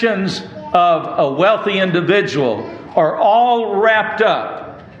possessions of a wealthy individual are all wrapped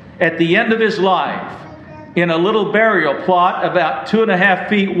up at the end of his life in a little burial plot about 2.5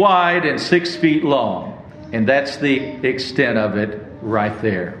 feet wide and 6 feet long. And that's the extent of it right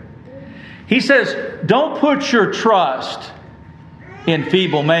there. He says, don't put your trust in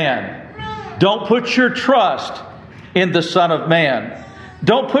feeble man. Don't put your trust in the Son of Man.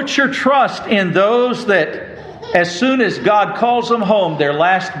 Don't put your trust in those that as soon as God calls them home, their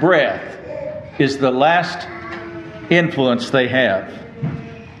last breath is the last influence they have.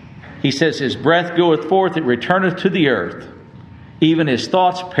 He says, his breath goeth forth, it returneth to the earth. Even his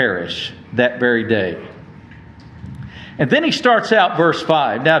thoughts perish that very day. And then he starts out verse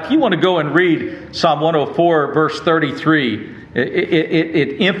 5. Now, if you want to go and read Psalm 104, verse 33,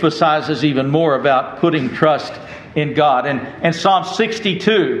 it emphasizes even more about putting trust in God. And Psalm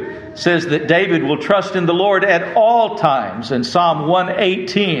 62 says that David will trust in the Lord at all times. And Psalm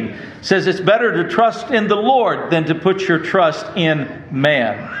 118 says it's better to trust in the Lord than to put your trust in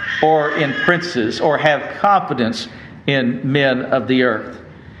man or in princes or have confidence in men of the earth.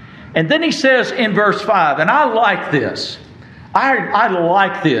 And then he says in verse 5, and I like this. I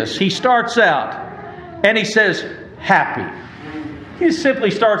like this. He starts out and he says, happy. He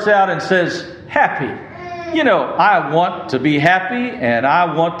simply starts out and says, happy. You know, I want to be happy, and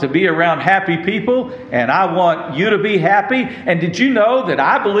I want to be around happy people, and I want you to be happy. And did you know that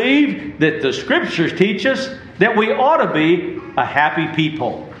I believe that the Scriptures teach us that we ought to be a happy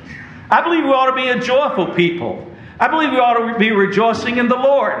people? I believe we ought to be a joyful people. I believe we ought to be rejoicing in the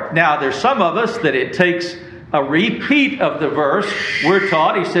Lord. Now, there's some of us that it takes a repeat of the verse. We're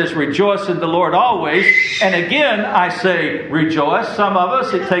taught, he says, rejoice in the Lord always. And again, I say rejoice. Some of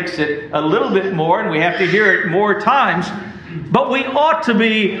us, it takes it a little bit more, and we have to hear it more times. But we ought to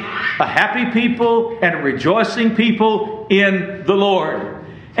be a happy people and a rejoicing people in the Lord.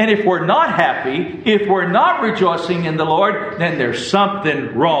 And if we're not happy, if we're not rejoicing in the Lord, then there's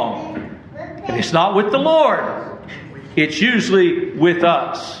something wrong. And it's not with the Lord. It's usually with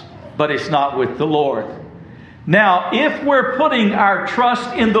us, but it's not with the Lord. Now, if we're putting our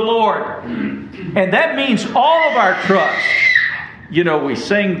trust in the Lord, and that means all of our trust. You know, we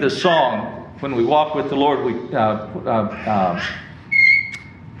sing the song when we walk with the Lord.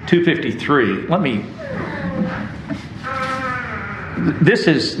 253.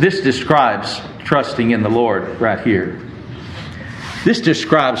 This describes trusting in the Lord right here. This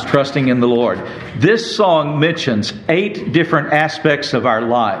describes trusting in the Lord. This song mentions 8 different aspects of our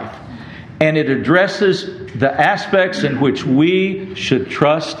life. And it addresses the aspects in which we should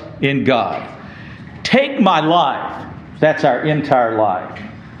trust in God. Take my life. That's our entire life.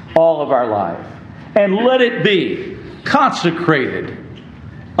 All of our life. And let it be consecrated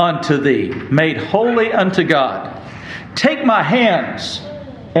unto Thee. Made holy unto God. Take my hands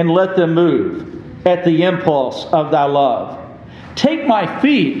and let them move at the impulse of Thy love. Take my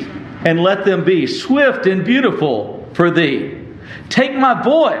feet and let them be swift and beautiful for Thee. Take my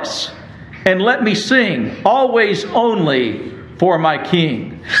voice and let me sing always only for my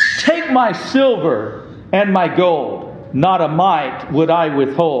King. Take my silver and my gold, not a mite would I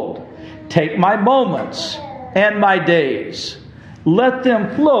withhold. Take my moments and my days, Let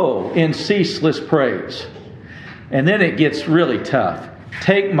them flow in ceaseless praise. And then it gets really tough.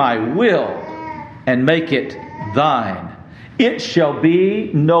 Take my will and make it thine. It shall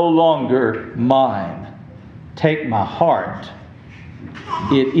be no longer mine. Take my heart.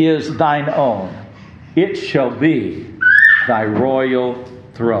 It is thine own. It shall be thy royal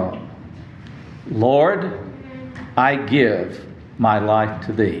throne. Lord, I give my life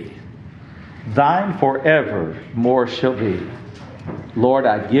to thee. Thine forever more shall be. Lord,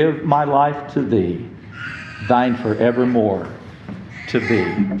 I give my life to thee. Thine forevermore to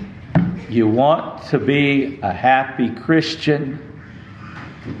be. You want to be a happy Christian?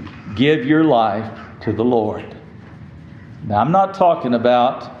 Give your life to the Lord. Now, I'm not talking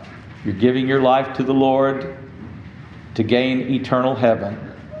about you're giving your life to the Lord to gain eternal heaven.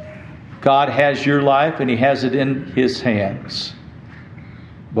 God has your life and He has it in His hands.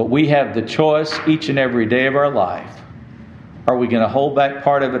 But we have the choice each and every day of our life. Are we going to hold back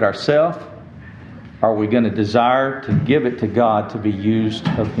part of it ourselves? Are we going to desire to give it to God to be used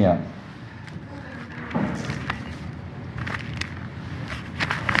of Him?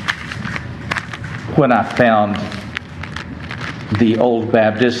 When I found the Old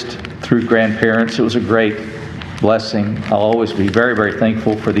Baptist through grandparents, it was a great blessing. I'll always be very, very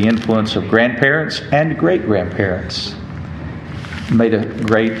thankful for the influence of grandparents and great-grandparents. It made a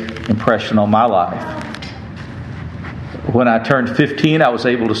great impression on my life. When I turned 15, I was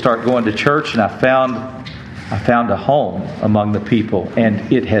able to start going to church, and I found a home among the people,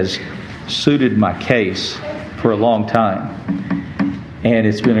 and it has suited my case for a long time. And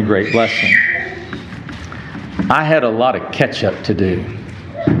it's been a great blessing. I had a lot of catch-up to do.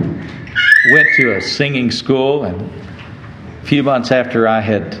 Went to a singing school, and a few months after I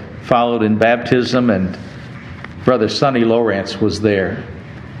had followed in baptism, and Brother Sonny Lawrence was there,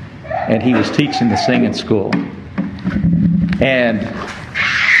 and he was teaching the singing school. And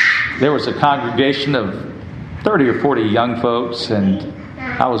there was a congregation of 30 or 40 young folks, and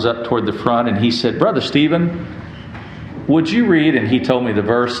I was up toward the front, and he said, "Brother Stephen, would you read?" And he told me the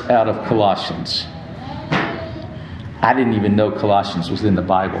verse out of Colossians. I didn't even know Colossians was in the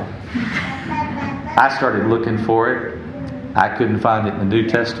Bible. I started looking for it. I couldn't find it in the New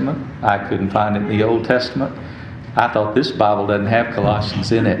Testament. I couldn't find it in the Old Testament. I thought, this Bible doesn't have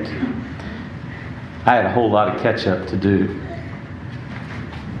Colossians in it. I had a whole lot of catch up to do.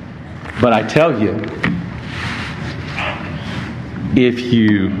 But I tell you, if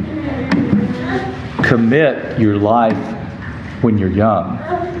you commit your life when you're young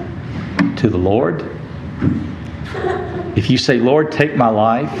to the Lord, if you say, "Lord, take my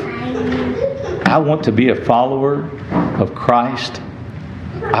life. I want to be a follower of Christ.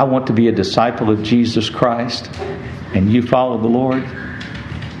 I want to be a disciple of Jesus Christ," and you follow the Lord,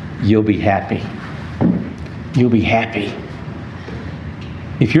 you'll be happy. You'll be happy.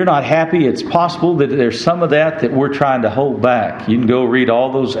 If you're not happy, it's possible that there's some of that we're trying to hold back. You can go read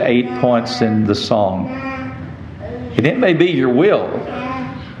all those 8 points in the song. And it may be your will.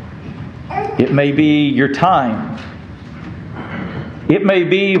 It may be your time. It may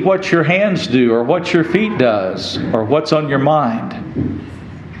be what your hands do, or what your feet does, or what's on your mind.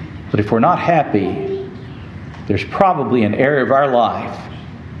 But if we're not happy, there's probably an area of our life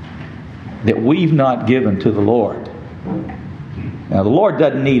that we've not given to the Lord. Now, the Lord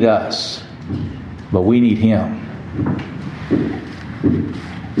doesn't need us, but we need Him.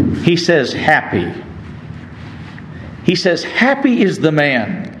 He says, happy. He says, happy is the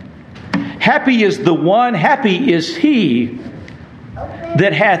man. Happy is the one, happy is he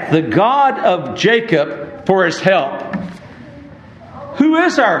that hath the God of Jacob for his help. Who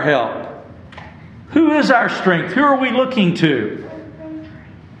is our help? Who is our strength? Who are we looking to?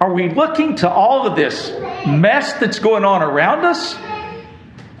 Are we looking to all of this mess that's going on around us?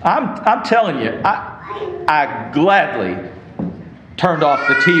 I'm telling you, I gladly turned off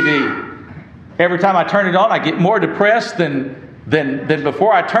the TV. Every time I turn it on, I get more depressed than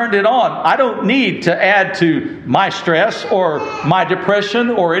before I turned it on. I don't need to add to my stress or my depression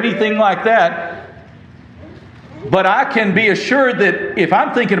or anything like that. But I can be assured that if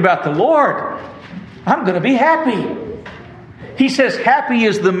I'm thinking about the Lord, I'm going to be happy. He says, happy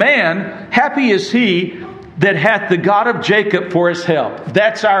is the man, happy is he that hath the God of Jacob for his help.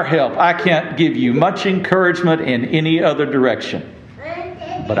 That's our help. I can't give you much encouragement in any other direction,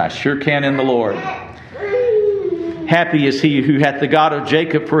 but I sure can in the Lord. Happy is he who hath the God of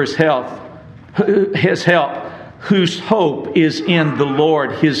Jacob for his help, whose hope is in the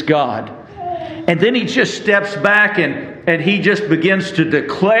Lord his God. And then he just steps back and he just begins to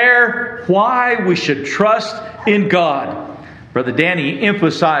declare why we should trust in God. Brother Danny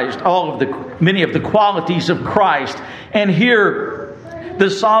emphasized many of the qualities of Christ. And here The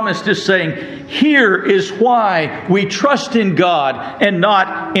psalmist is saying, here is why we trust in God and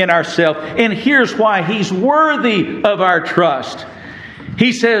not in ourselves. And here's why He's worthy of our trust.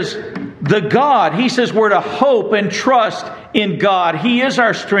 He says, we're to hope and trust in God. He is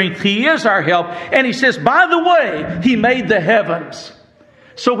our strength. He is our help. And He says, by the way, He made the heavens.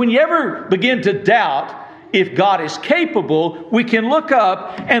 So when you ever begin to doubt if God is capable, we can look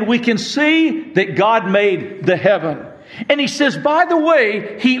up and we can see that God made the heaven. And He says, by the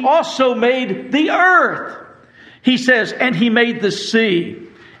way, He also made the earth. He says, and He made the sea.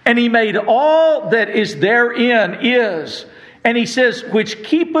 And He made all that is therein is. And He says, which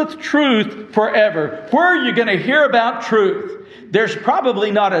keepeth truth forever. Where are you going to hear about truth? There's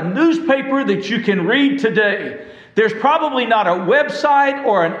probably not a newspaper that you can read today. There's probably not a website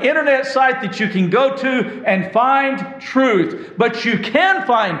or an internet site that you can go to and find truth. But you can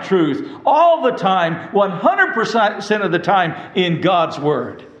find truth all the time, 100% of the time in God's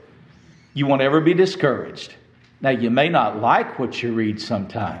Word. You won't ever be discouraged. Now, you may not like what you read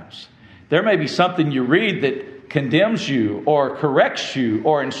sometimes. There may be something you read that condemns you or corrects you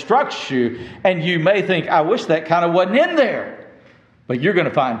or instructs you, and you may think, I wish that kind of wasn't in there. But you're going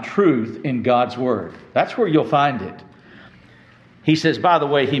to find truth in God's Word. That's where you'll find it. He says, by the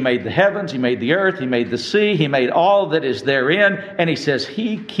way, He made the heavens, He made the earth, He made the sea, He made all that is therein. And He says,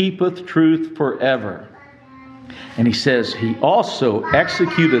 He keepeth truth forever. And He says, He also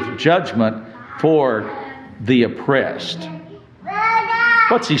executeth judgment for the oppressed.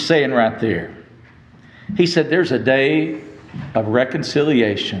 What's He saying right there? He said, there's a day of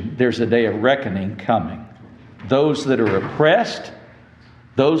reconciliation. There's a day of reckoning coming. Those that are oppressed,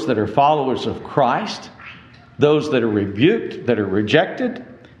 those that are followers of Christ, those that are rebuked, that are rejected,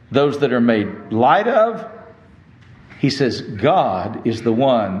 those that are made light of. He says God is the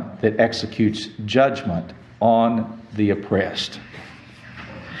one that executes judgment on the oppressed.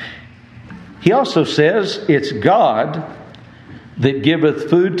 He also says it's God that giveth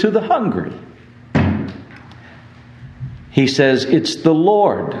food to the hungry. He says it's the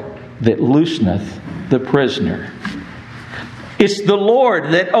Lord that looseneth the prisoner. It's the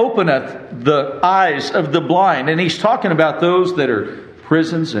Lord that openeth the eyes of the blind. And He's talking about those that are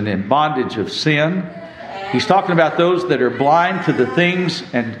prisons and in bondage of sin. He's talking about those that are blind to the things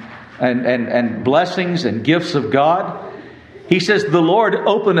and blessings and gifts of God. He says, the Lord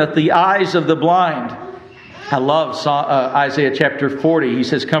openeth the eyes of the blind. I love Isaiah chapter 40. He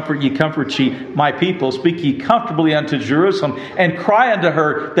says, comfort ye, my people. Speak ye comfortably unto Jerusalem, and cry unto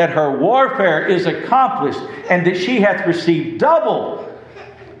her that her warfare is accomplished, and that she hath received double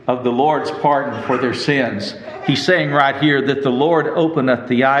of the Lord's pardon for their sins. He's saying right here that the Lord openeth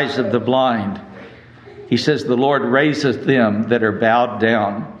the eyes of the blind. He says, the Lord raiseth them that are bowed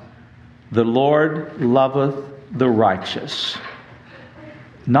down. The Lord loveth the righteous,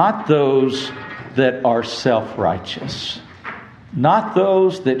 not those that are self-righteous, not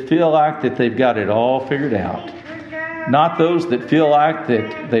those that feel like that they've got it all figured out, not those that feel like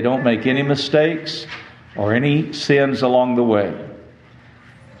that they don't make any mistakes or any sins along the way.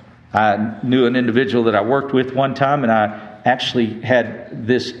 I knew an individual that I worked with one time, and I actually had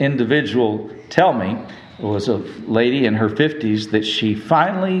this individual tell me, it was a lady in her 50s, that she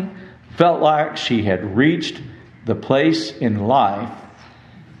finally felt like she had reached the place in life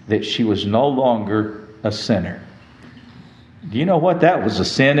that she was no longer a sinner. Do you know what? That was a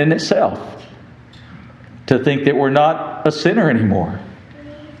sin in itself, to think that we're not a sinner anymore.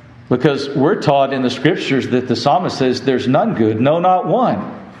 Because we're taught in the Scriptures that the psalmist says there's none good, no, not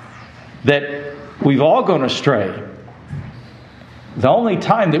one. That we've all gone astray. The only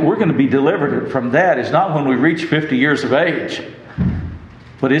time that we're going to be delivered from that is not when we reach 50 years of age,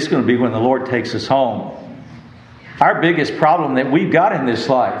 but it's going to be when the Lord takes us home. Our biggest problem that we've got in this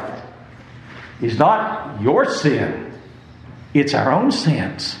life is not your sin. It's our own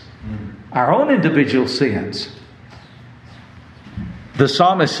sins. Our own individual sins. The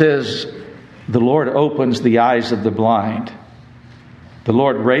psalmist says, the Lord opens the eyes of the blind. The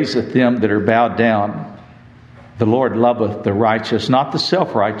Lord raiseth them that are bowed down. The Lord loveth the righteous, not the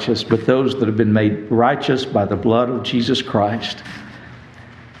self-righteous, but those that have been made righteous by the blood of Jesus Christ.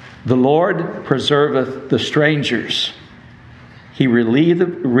 The Lord preserveth the strangers. He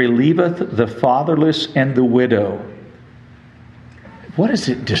relieveth the fatherless and the widow. What does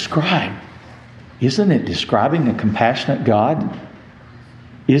it describe? Isn't it describing a compassionate God?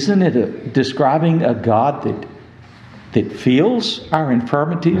 Isn't it describing a God that feels our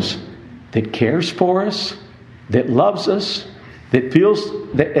infirmities, that cares for us, that loves us,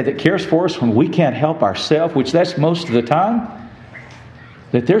 that cares for us when we can't help ourselves, which that's most of the time?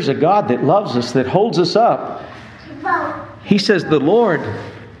 That there's a God that loves us, that holds us up. He says, the Lord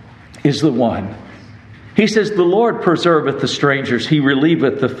is the one. He says, the Lord preserveth the strangers. He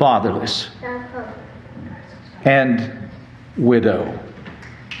relieveth the fatherless and widow.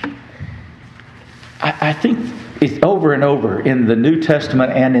 I think it's over and over in the New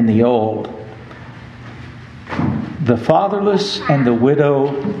Testament and in the Old. The fatherless and the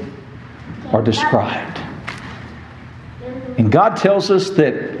widow are described. And God tells us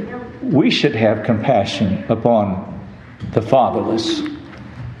that we should have compassion upon the fatherless.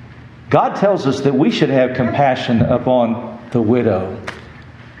 God tells us that we should have compassion upon the widow.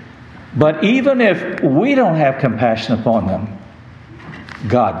 But even if we don't have compassion upon them,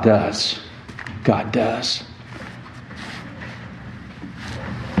 God does. God does.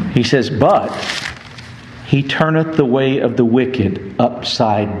 He says, but He turneth the way of the wicked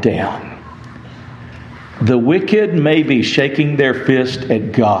upside down. The wicked may be shaking their fist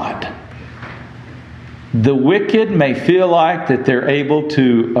at God. The wicked may feel like that they're able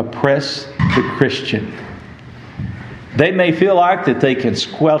to oppress the Christian. They may feel like that they can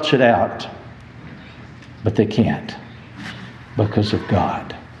squelch it out, but they can't because of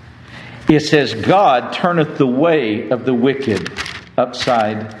God. It says, God turneth the way of the wicked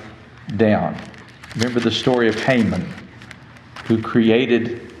upside down. Remember the story of Haman, who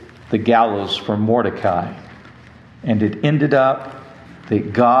created the gallows for Mordecai. And it ended up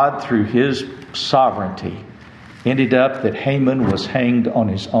that God, through His sovereignty, ended up that Haman was hanged on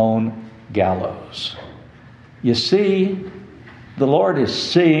his own gallows. You see, the Lord is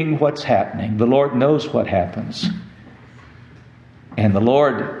seeing what's happening. The Lord knows what happens. And the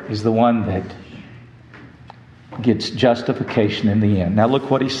Lord is the one that gets justification in the end. Now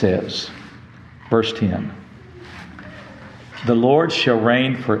look what He says. Verse 10. The Lord shall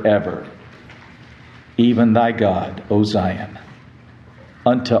reign forever, even thy God, O Zion,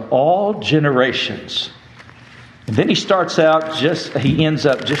 unto all generations. And then he ends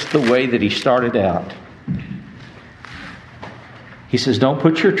up just the way that he started out. He says, don't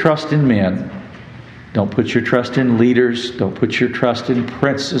put your trust in men. Don't put your trust in leaders. Don't put your trust in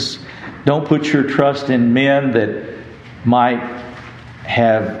princes. Don't put your trust in men that might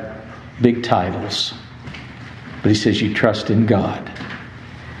have big titles. But he says you trust in God.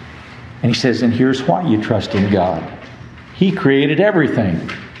 And he says, and here's why you trust in God. He created everything,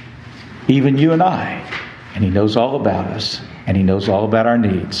 even you and I. And He knows all about us. And He knows all about our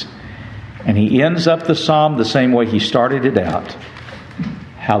needs. And he ends up the psalm the same way he started it out.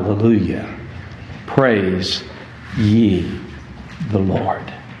 Hallelujah. Praise ye the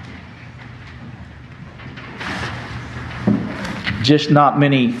Lord. Just not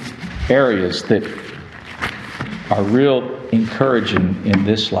many areas that are real encouraging in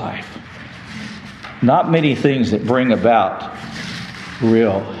this life. Not many things that bring about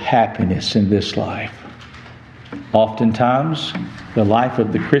real happiness in this life. Oftentimes, the life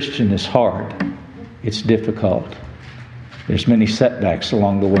of the Christian is hard. It's difficult. There's many setbacks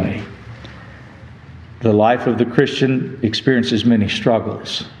along the way. The life of the Christian experiences many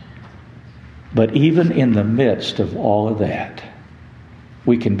struggles. But even in the midst of all of that,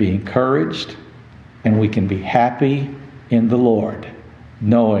 we can be encouraged and we can be happy in the Lord,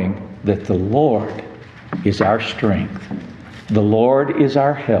 knowing that the Lord is our strength. The Lord is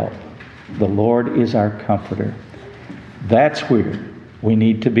our help. The Lord is our comforter. That's where we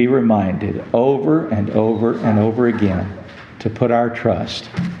need to be reminded over and over and over again to put our trust,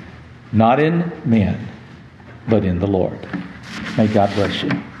 not in men, but in the Lord. May God bless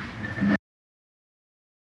you.